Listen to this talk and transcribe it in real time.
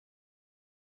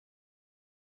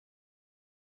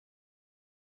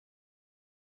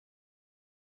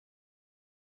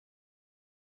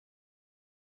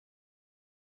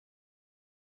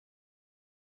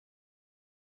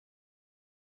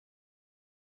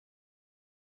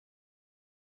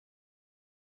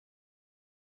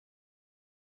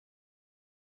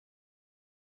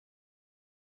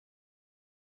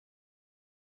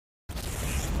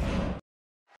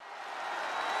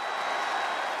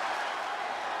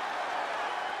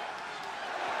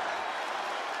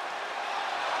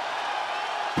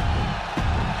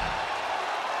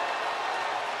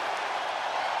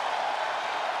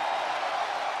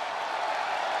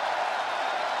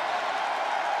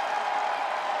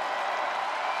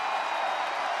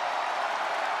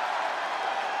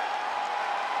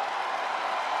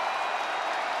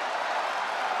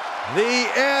The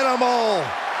animal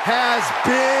has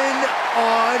been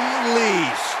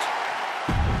unleashed.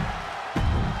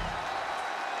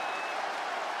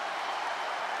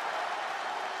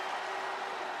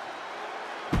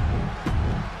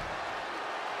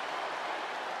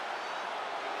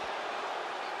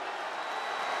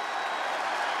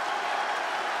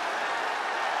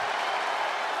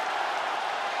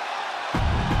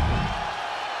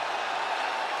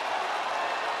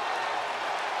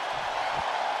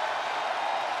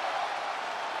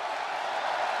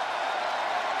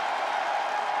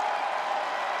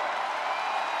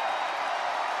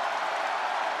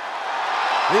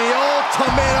 The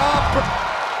ultimate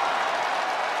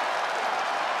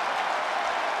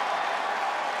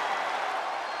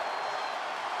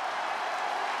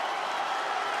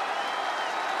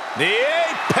The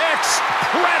Apex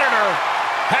Predator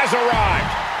has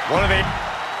arrived. One of the...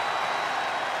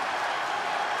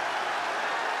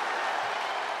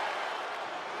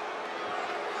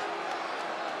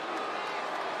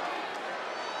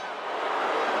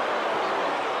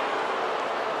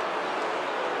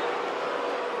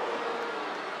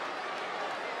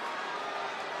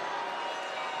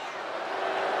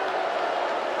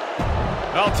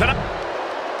 Well, tonight...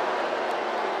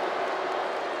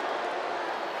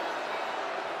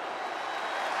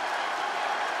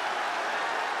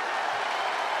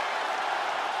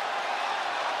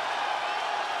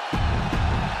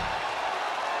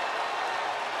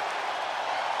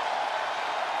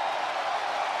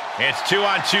 It's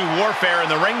 2-on-2 warfare in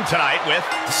the ring tonight with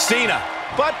Cena,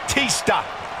 Batista,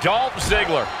 Dolph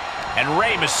Ziggler, and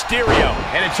MYSTERIO.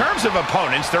 And in terms of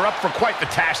opponents, they're up for quite the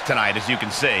task tonight, as you can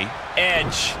see.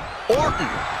 Edge, Orton,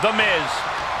 The Miz,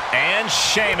 and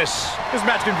Sheamus. This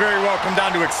match can very well come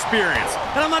down to experience.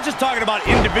 And I'm not just talking about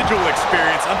individual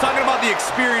experience. I'm talking about the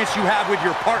experience you have with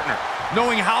your partner.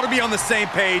 Knowing how to be on the same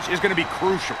page is going to be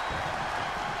crucial.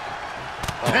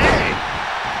 Hey!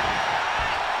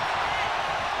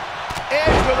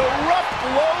 Edge with a rough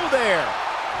blow there.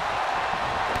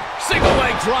 Single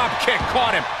leg drop kick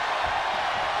caught him.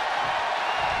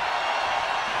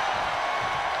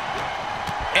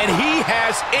 And he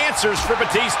has answers for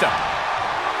Batista.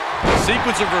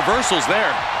 Sequence of reversals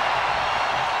there.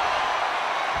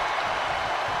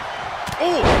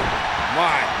 Oh,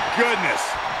 my goodness.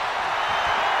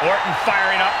 Orton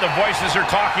firing up. The voices are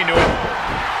talking to him.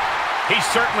 He's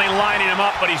certainly lining him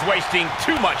up, but he's wasting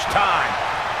too much time.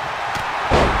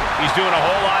 He's doing a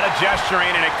whole lot of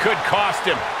gesturing, and it could cost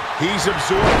him. He's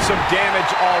absorbed some damage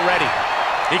already.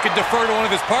 He could defer to one of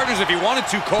his partners if he wanted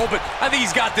to, Cole, but I think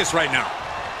he's got this right now.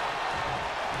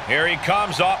 Here he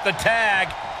comes off the tag.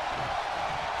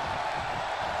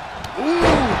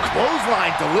 Ooh,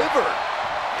 clothesline delivered.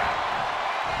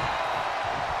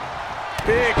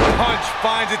 Big punch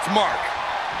finds its mark.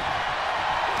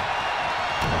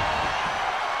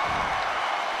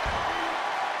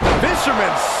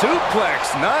 Fisherman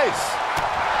suplex, nice.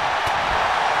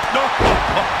 No.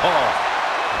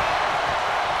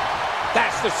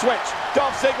 That's the switch.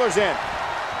 Dolph Ziggler's in.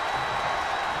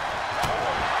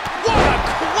 What a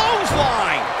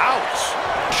clothesline!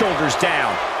 Ouch! Shoulders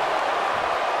down.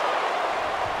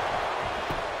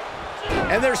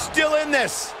 And they're still in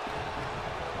this.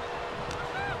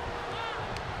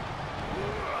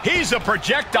 He's a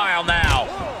projectile now.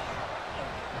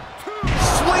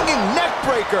 Swinging neck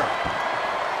breaker.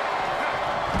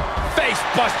 Face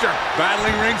buster.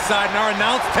 Battling ringside, and our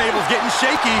announce table's getting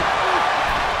shaky.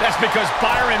 That's because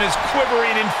Byron is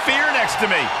quivering in fear next to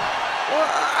me. Well,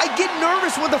 I get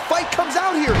nervous when the fight comes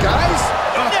out here, guys.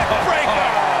 Neck breaker.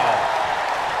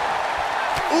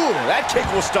 Ooh, that kick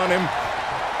will stun him.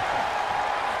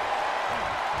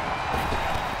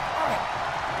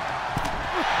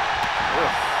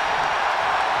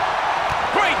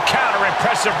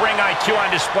 Impressive ring IQ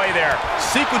on display there.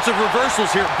 Sequence of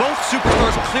reversals here. Both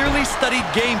superstars clearly studied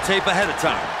game tape ahead of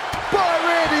time. By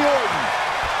Randy Orton.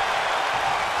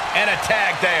 And a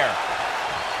tag there.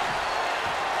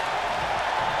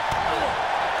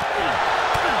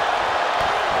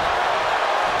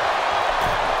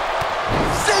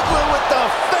 Ziggler with the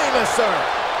famouser.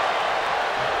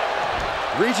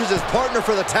 Reaches his partner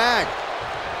for the tag.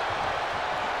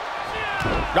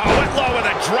 Oh, went low with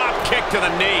a drop kick to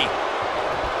the knee.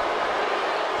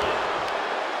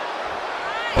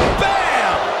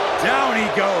 Down he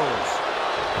goes.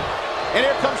 And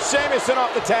here comes Sheamus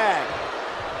off the tag.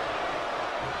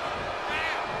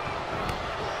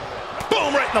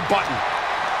 Boom, right in the button.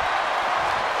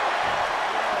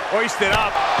 Hoisted up.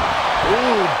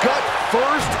 Ooh, gut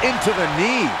first into the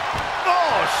knee.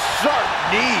 Oh, sharp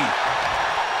knee.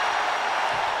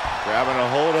 Grabbing a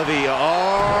hold of the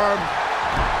arm.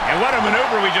 And what a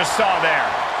maneuver we just saw there.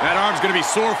 That arm's going to be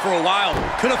sore for a while.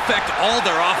 Could affect all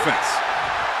their offense.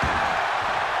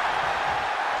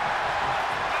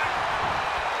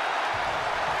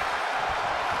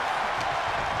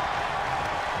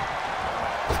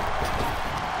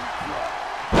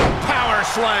 Power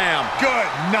slam. Good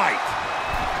night.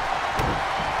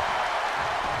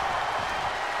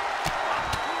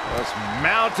 Just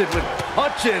mounted with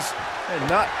punches and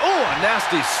not, oh, a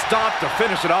nasty stop to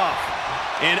finish it off.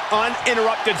 An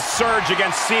uninterrupted surge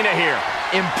against Cena here.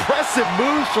 Impressive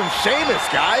moves from Sheamus,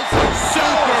 guys.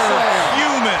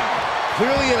 Superhuman.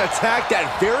 Clearly an attack that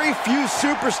very few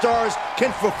superstars can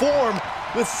perform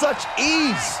with such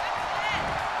ease.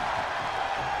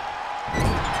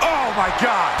 Oh, my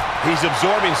God. He's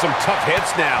absorbing some tough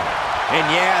hits now. And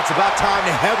yeah, it's about time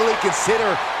to heavily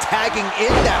consider tagging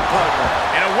in that partner.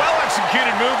 And a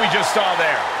well-executed move we just saw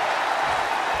there.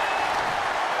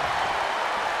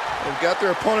 They've got their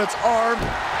opponent's arm,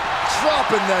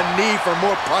 dropping the knee for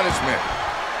more punishment.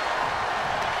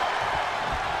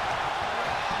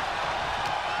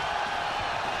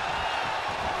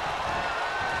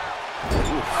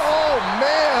 Oh,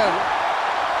 man!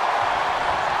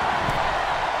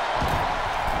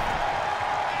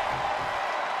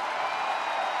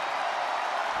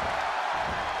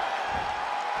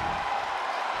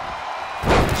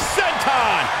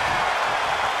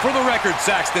 For the record,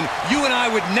 Saxton, you and I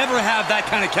would never have that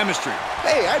kind of chemistry.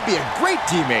 Hey, I'd be a great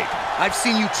teammate. I've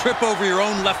seen you trip over your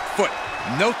own left foot.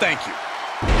 No thank you.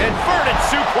 Inverted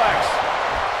suplex.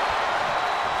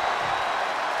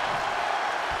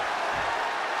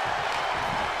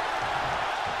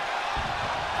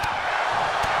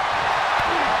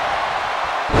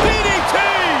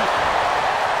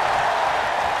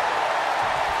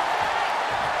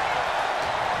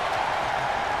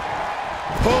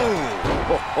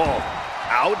 Oh,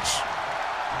 ouch.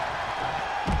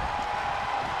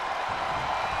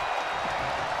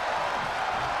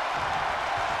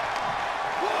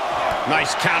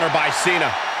 Nice counter by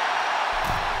Cena.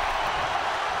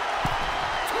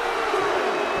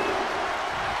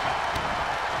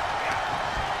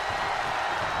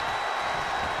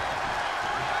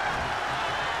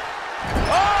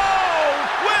 Oh,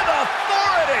 with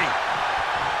authority.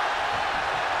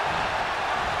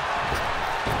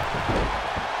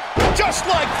 Just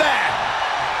like that.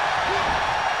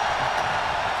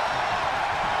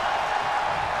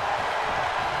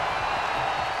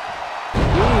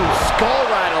 Ooh, skull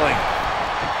rattling.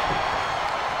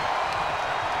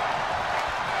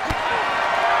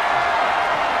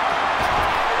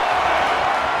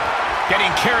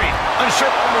 Getting carried. Unsure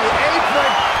Under the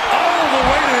apron. All the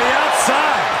way to the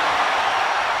outside.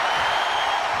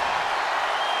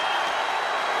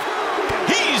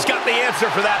 He's got the answer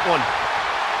for that one.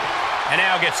 And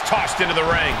now gets tossed into the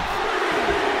ring.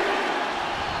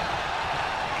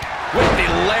 With the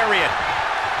lariat.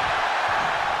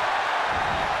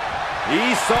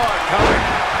 He saw it coming.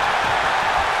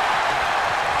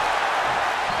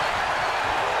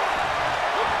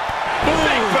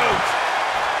 Big boot.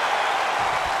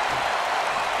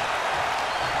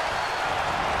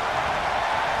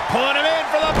 Pulling him in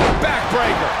for the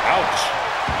backbreaker. Ouch.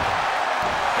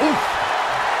 Oof.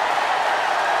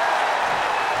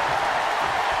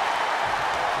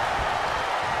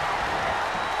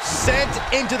 Sent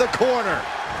into the corner.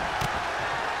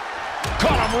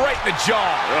 Caught him right in the jaw.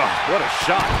 Ugh, what a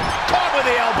shot. Caught with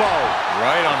the elbow.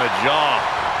 Right on the jaw.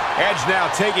 Edge now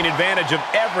taking advantage of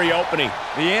every opening.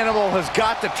 The animal has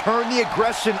got to turn the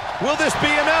aggression. Will this be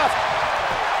enough?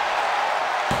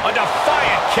 A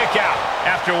defiant kick out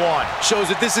after one.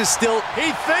 Shows that this is still... He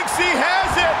thinks he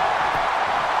has it.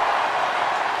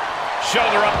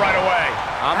 Shoulder up right away.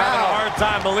 I'm having a hard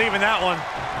time believing that one.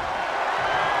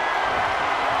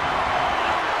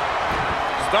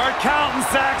 Start counting,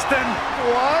 Saxton.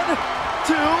 1,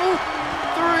 2,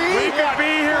 3. We could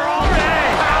be here all day.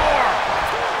 Power.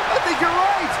 I think you're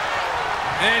right.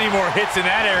 Any more hits in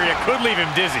that area could leave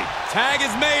him dizzy. Tag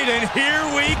is made, and here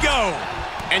we go.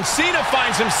 And Cena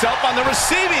finds himself on the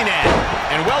receiving end.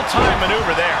 And well-timed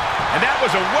maneuver there. And that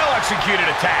was a well-executed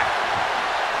attack.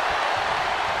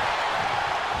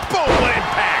 Boom, what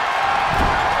impact.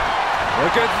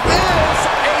 Look at this.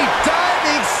 A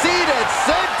diving Cena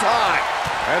senton.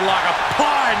 Headlock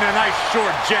applied and a nice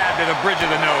short jab to the bridge of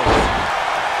the nose.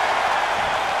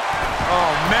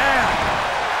 Oh, man.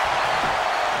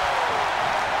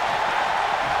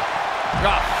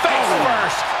 Face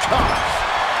first.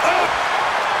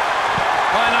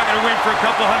 Probably not going to win for a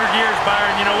couple hundred years,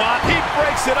 Byron. You know what? He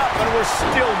breaks it up, and we're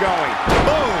still going.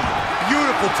 Boom.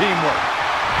 Beautiful teamwork.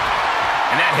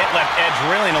 And that hit left Edge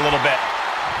reeling a little bit.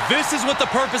 This is what the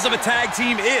purpose of a tag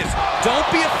team is. Don't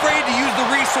be afraid to use the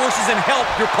resources and help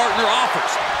your partner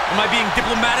offers. Am I being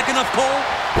diplomatic enough, Cole?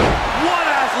 What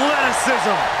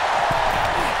athleticism!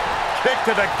 Kick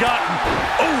to the gut.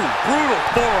 Ooh, brutal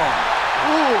forearm.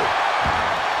 Ooh.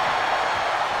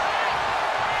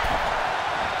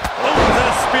 Oh, is that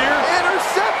a spear?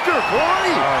 Interceptor,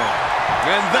 Corey!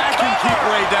 And that can keep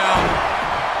Ray down.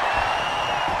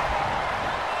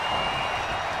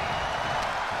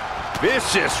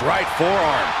 Vicious right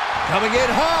forearm. Coming in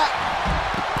hot.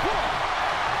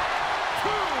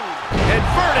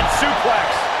 Inverted suplex.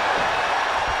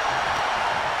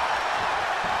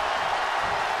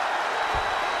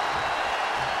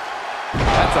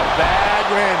 That's a bad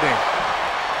landing.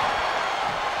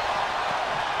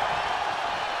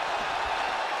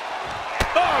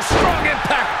 Oh, strong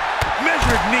impact.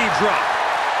 Measured knee drop.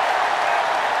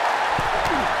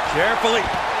 Carefully.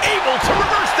 Able to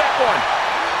reverse that one.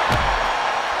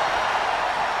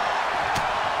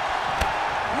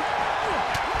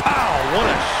 Ow, what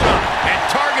a shot. And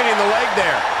targeting the leg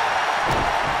there.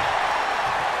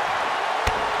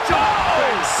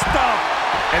 Oh, stop.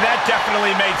 And that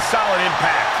definitely made solid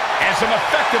impact. And some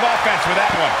effective offense with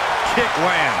that one. Kick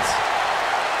lands.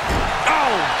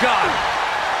 Oh, God.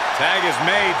 Tag is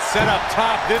made, set up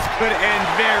top. This could end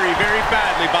very, very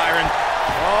badly, Byron.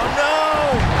 Oh,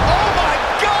 no! Oh, my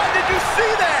God! Did you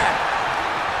see that?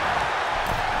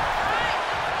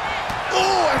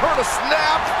 Oh, I heard a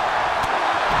snap.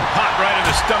 Hot right in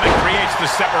the stomach creates the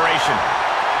separation.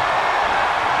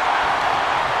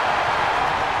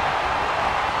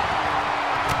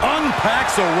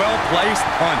 Unpacks a well-placed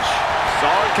punch.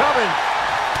 Saw it coming.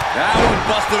 That one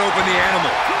busted open the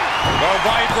animal. The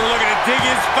Viper looking to dig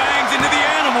his fangs into the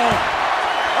animal.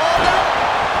 Oh, no!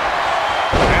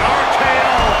 An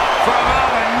RKO from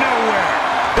out of nowhere.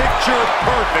 Picture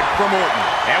perfect from Orton.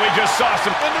 And we just saw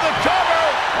some into the cover.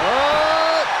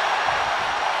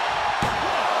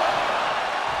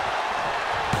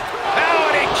 Oh,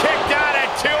 and he kicked out at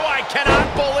 2. I cannot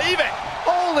believe it.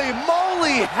 Holy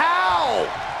moly, how?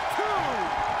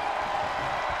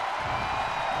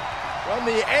 From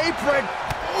the apron.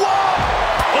 Whoa!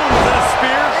 Oh, is that a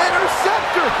spear?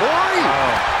 Interceptor, Corey!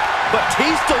 Oh.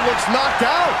 Batista looks knocked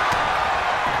out.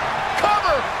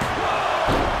 Cover!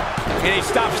 And he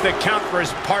stops the count for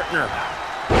his partner.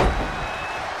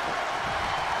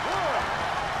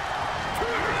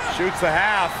 Shoots a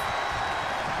half.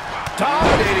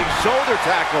 Dominating shoulder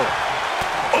tackle.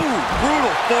 Ooh,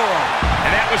 brutal forearm.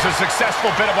 And that was a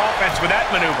successful bit of offense with that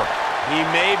maneuver. He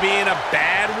may be in a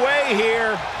bad way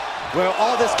here. Well,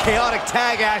 all this chaotic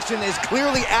tag action is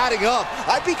clearly adding up.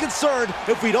 I'd be concerned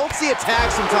if we don't see a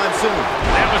tag sometime soon.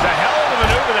 That was a hell of a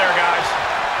maneuver there, guys.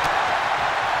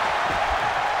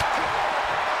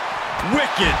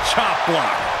 Wicked chop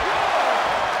block.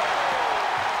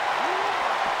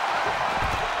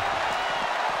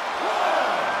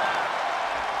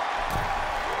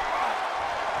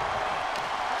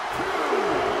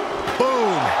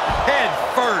 Boom. Head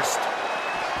first.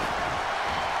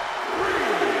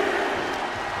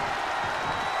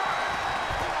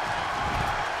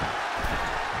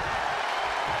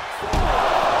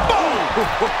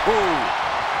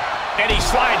 And he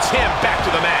slides him back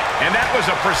to the mat. And that was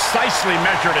a precisely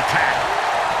measured attack.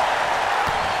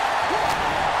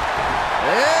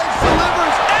 Edge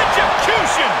delivers.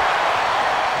 Execution!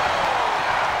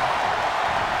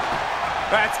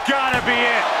 That's gotta be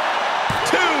it.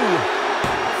 2.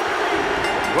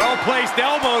 Well-placed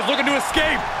elbows looking to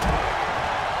escape.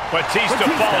 Batista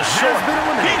falls short.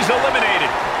 He's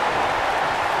eliminated.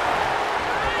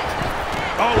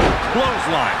 Oh,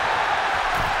 clothesline.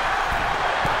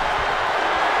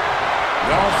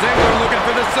 Ziggler looking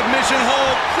for the submission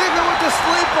hold. Ziggler with the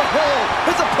sleeper hold.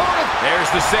 His opponent. There's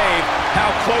the save. How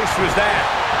close was that?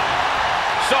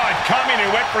 Saw it coming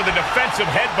and went for the defensive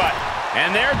headbutt.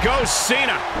 And there goes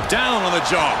Cena. Down on the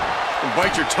jaw. And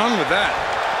bite your tongue with that.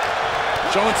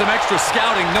 Showing some extra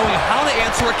scouting, knowing how to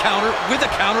answer a counter with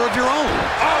a counter of your own.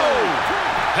 Oh!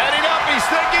 Heading up, he's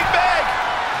thinking big.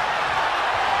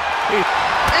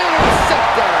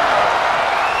 Interceptor.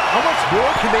 How much more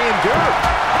can they endure?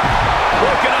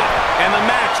 Broken up, and the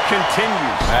match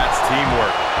continues. That's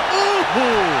teamwork.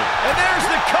 Ooh! And there's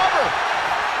the cover.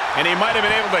 And he might have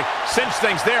been able to cinch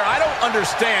things there. I don't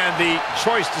understand the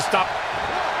choice to stop.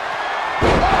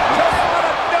 Just out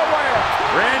of nowhere.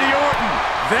 Randy Orton.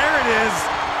 There it is.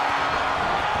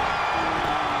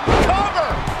 Cover!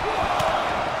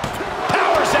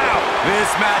 Powers out. This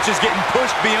match is getting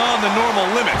pushed beyond the normal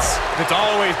limits. It's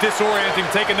always disorienting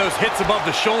taking those hits above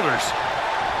the shoulders.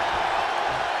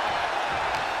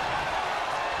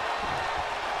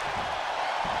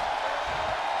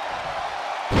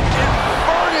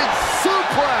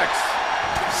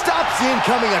 the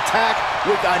incoming attack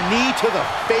with a knee to the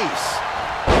face.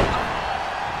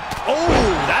 Oh,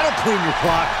 that'll clean your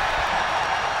clock.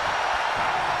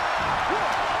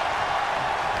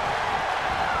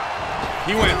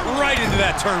 He went right into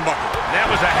that turnbuckle. That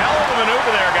was a hell of a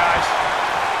maneuver there, guys.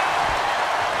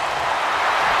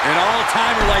 An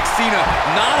all-timer like Cena,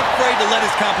 not afraid to let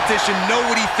his competition know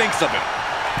what he thinks of him.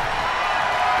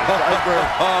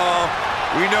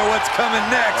 We know what's coming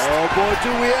next. Oh, boy, do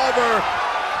we ever.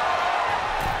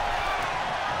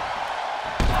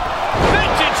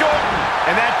 Vintage Orton.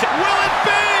 And that... Will it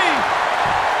be?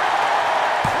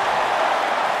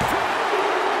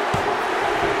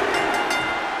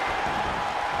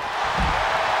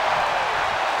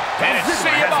 And it's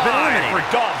CMI for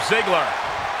Dolph Ziggler.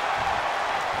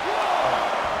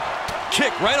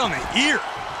 Kick right on the ear.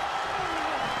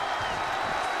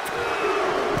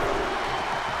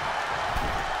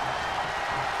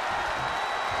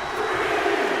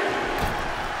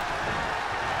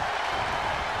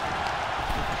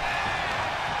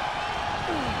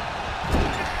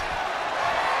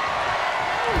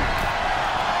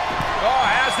 Oh,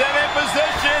 has them in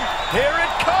position. Here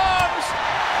it comes.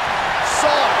 Saw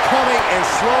it coming and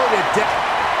slowed it down.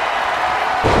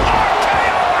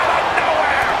 RKO out of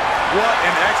nowhere. What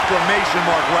an exclamation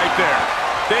mark right there.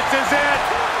 This is it.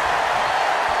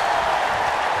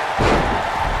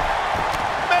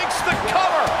 Makes the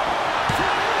cover.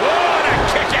 What a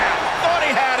kick out. Thought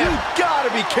he had him. You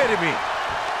gotta be kidding me.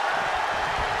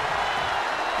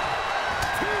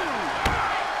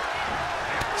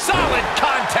 Solid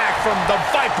contact from the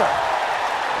Viper.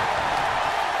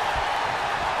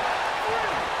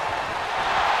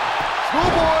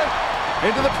 Schoolboy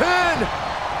into the pin.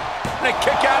 And a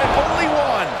kick out at only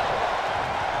one.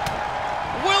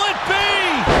 Will it be?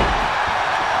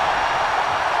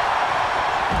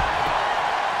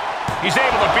 He's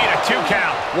able to beat a 2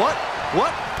 count. What? What?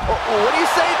 What do you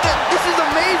say? This is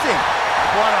amazing.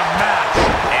 What a match.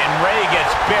 And Ray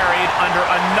gets buried under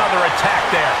another attack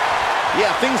there. Yeah,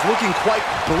 things looking quite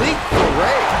bleak for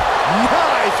Ray.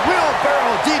 Nice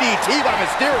wheelbarrow DDT by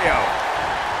Mysterio.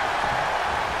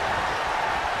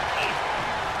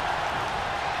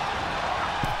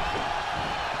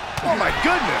 Oh my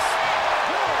goodness.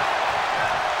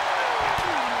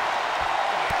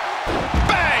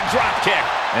 Bang, drop kick.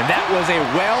 And that was a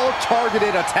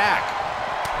well-targeted attack.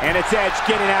 And it's Edge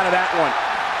getting out of that one.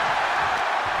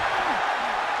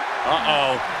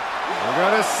 Uh-oh. We're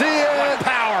gonna see it. What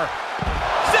power.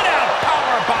 Sit down,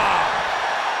 power bomb.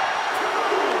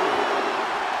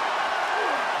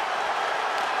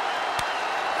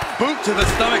 Boot to the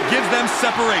stomach gives them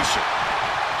separation.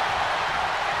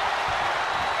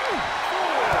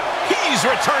 He's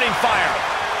returning fire.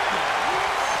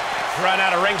 Run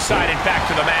out of ringside and back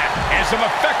to the mat. And some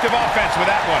effective offense with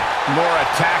that one. More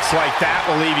attacks like that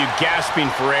will leave you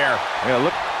gasping for air. Yeah,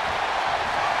 look.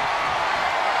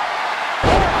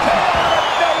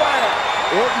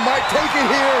 Orton might take it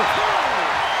here.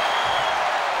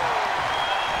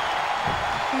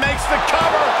 Makes the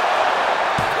cover.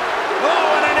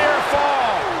 Oh, and a near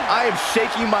fall. I am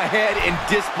shaking my head in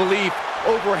disbelief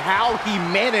over how he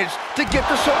managed to get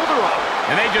the shoulder up.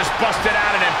 And they just busted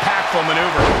out an impactful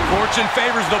maneuver. Fortune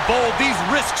favors the bold. These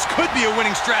risks could be a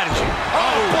winning strategy.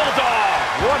 Oh, Bulldog.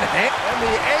 One hand and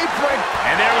the apron.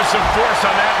 And there was some force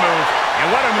on that move.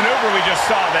 And what a maneuver we just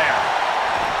saw there.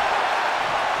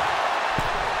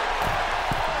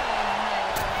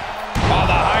 Oh,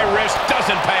 the high risk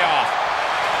doesn't pay off.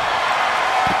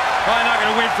 Probably not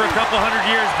going to win for a couple hundred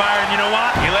years, Byron. You know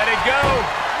what? He let it go.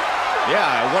 Yeah,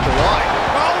 I wonder why.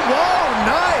 Oh, whoa,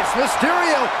 nice.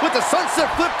 Mysterio with the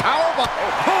sunset flip powerbomb.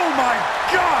 Oh, my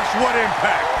gosh, what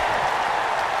impact.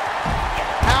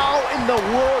 How in the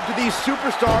world do these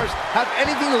superstars have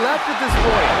anything left at this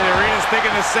point? The arena's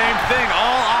thinking the same thing.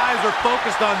 All eyes are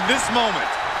focused on this moment.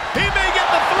 He may get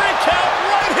the 3 count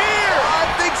right here. I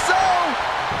think so.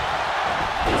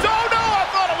 Oh, no, I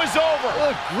thought it was over.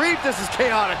 Good grief, this is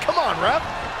chaotic. Come on, ref.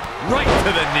 Right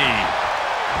to the knee.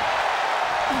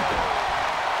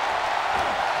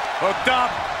 Hooked up,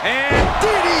 and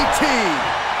DDT.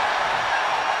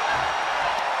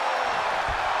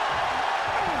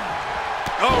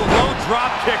 oh, low drop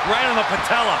kick right on the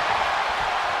patella.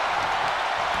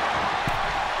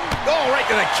 Oh, right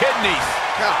to the kidneys.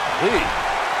 Golly.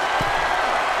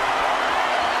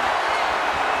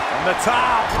 From the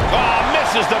top. Oh,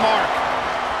 misses the mark.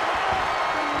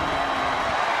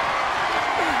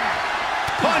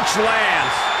 Punch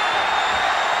lands.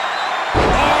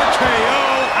 RKO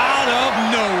out of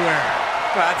nowhere.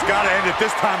 That's got to end it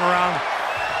this time around.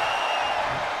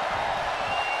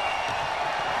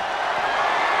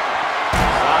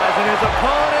 Sizing his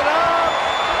opponent up.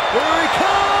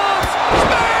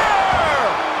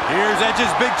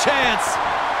 Edge's big chance.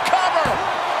 Cover!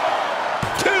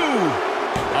 2!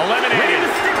 Eliminated.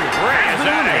 Rey is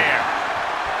out of here.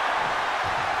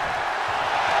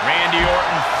 Randy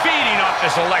Orton feeding off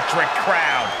this electric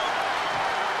crowd.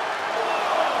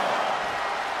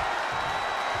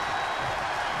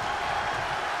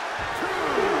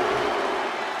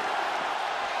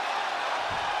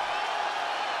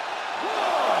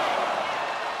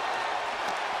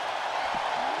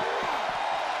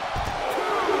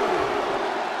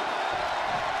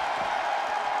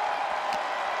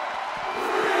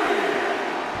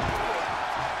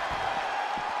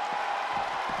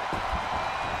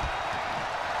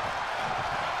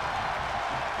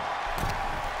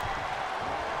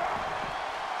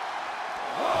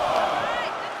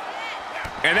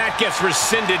 And that gets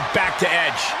rescinded back to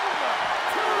Edge.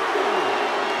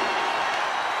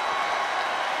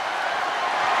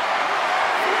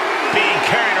 Being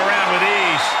carried around with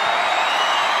ease.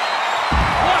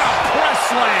 What a press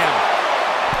slam.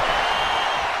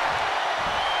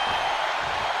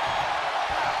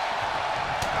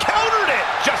 Countered it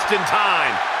just in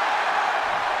time.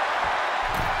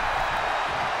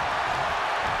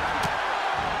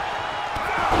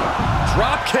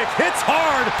 Drop kick hits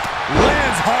hard,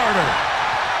 lands harder.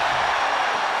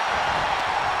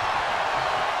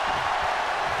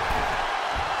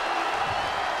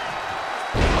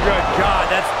 Good God,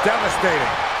 that's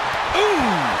devastating.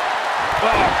 Ooh!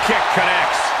 Oh, kick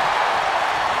connects.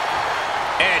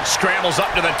 Edge scrambles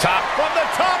up to the top. From the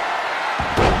top,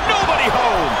 nobody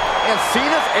home. And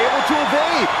Cena's able to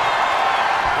evade.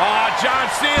 Oh, John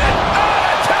Cena.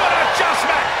 Attitude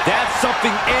adjustment. That's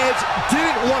something Edge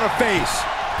didn't want to face.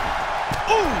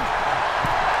 Ooh!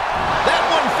 That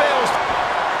one fails.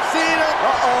 Cena,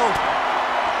 uh-oh.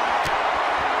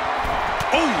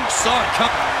 Oh, saw it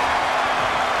come.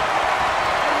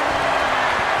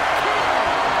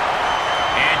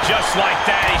 And just like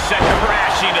that, he sent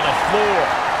crashing to the floor.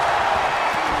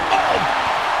 Oh!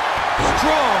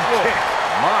 Strong kick.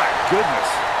 My goodness.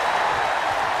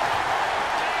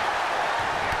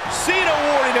 Cena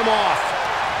warding him off.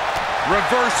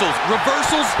 Reversals,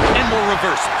 reversals, and more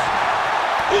reversals.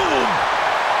 Boom!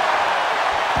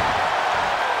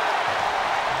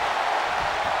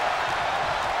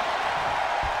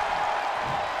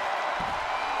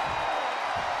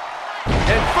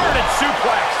 Inverted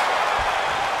suplex.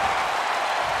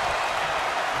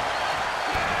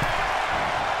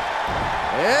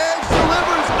 Edge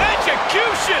delivers.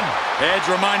 Execution. Edge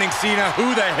reminding Cena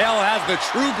who the hell has the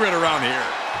true grit around here.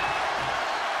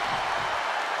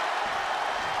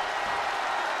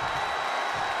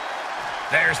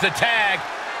 There's the tag.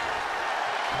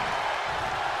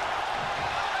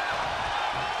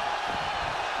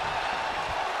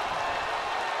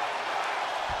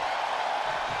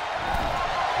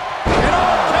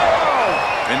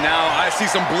 And now I see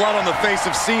some blood on the face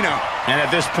of Cena. And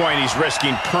at this point, he's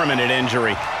risking permanent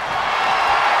injury.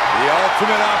 The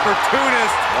ultimate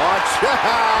opportunist. Watch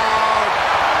out.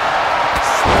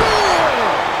 Spear.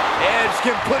 Edge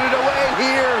can put it away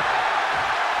here.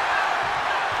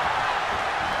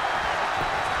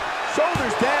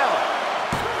 Shoulders down.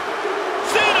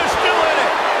 Cena's still in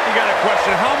it. You got a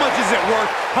question. How much is it worth?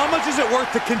 How much is it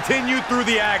worth to continue through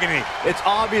the agony? It's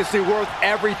obviously worth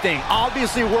everything.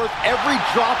 Obviously worth every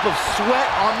drop of sweat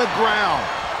on the ground.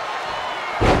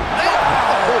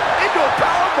 Oh, into a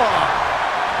powerbomb.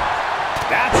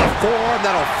 That's a forearm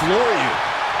that'll floor you.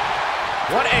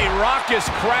 What a raucous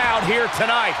crowd here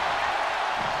tonight.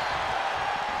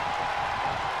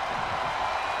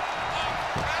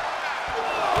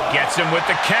 Gets him with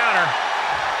the counter.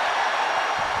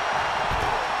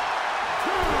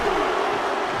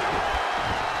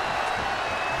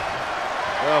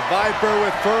 The Viper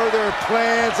with further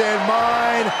plans in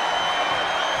mind.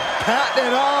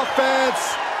 Patented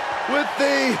offense with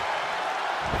the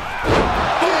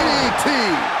DDT.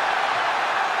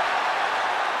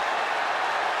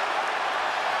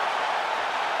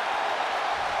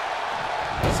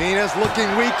 Cena's looking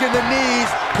weak in the knees.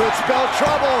 Could spell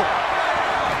trouble.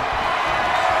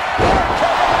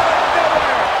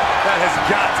 That has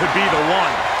got to be the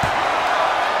one.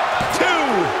 2.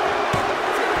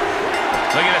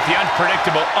 Looking at the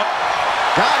unpredictable.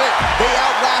 Got it. They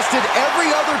outlasted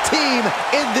every other team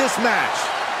in this match.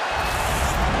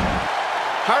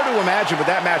 Hard to imagine, but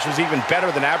that match was even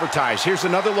better than advertised. Here's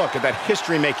another look at that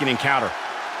history-making encounter.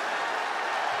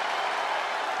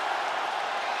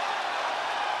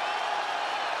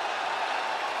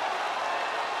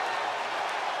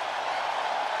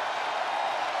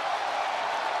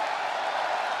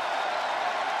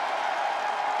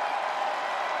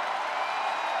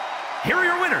 Here are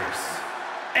your winners,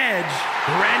 Edge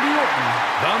Randy Orton,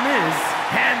 The Miz,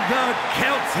 and the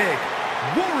Celtic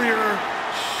Warrior,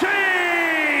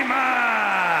 SHEAMUS!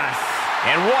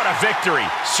 And what a victory,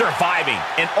 surviving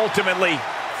and ultimately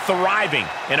thriving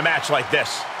in a match like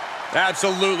this.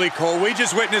 Absolutely, Cole. We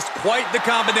just witnessed quite the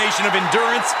combination of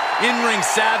endurance, in-ring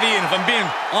savvy, and if I'm being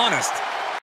honest,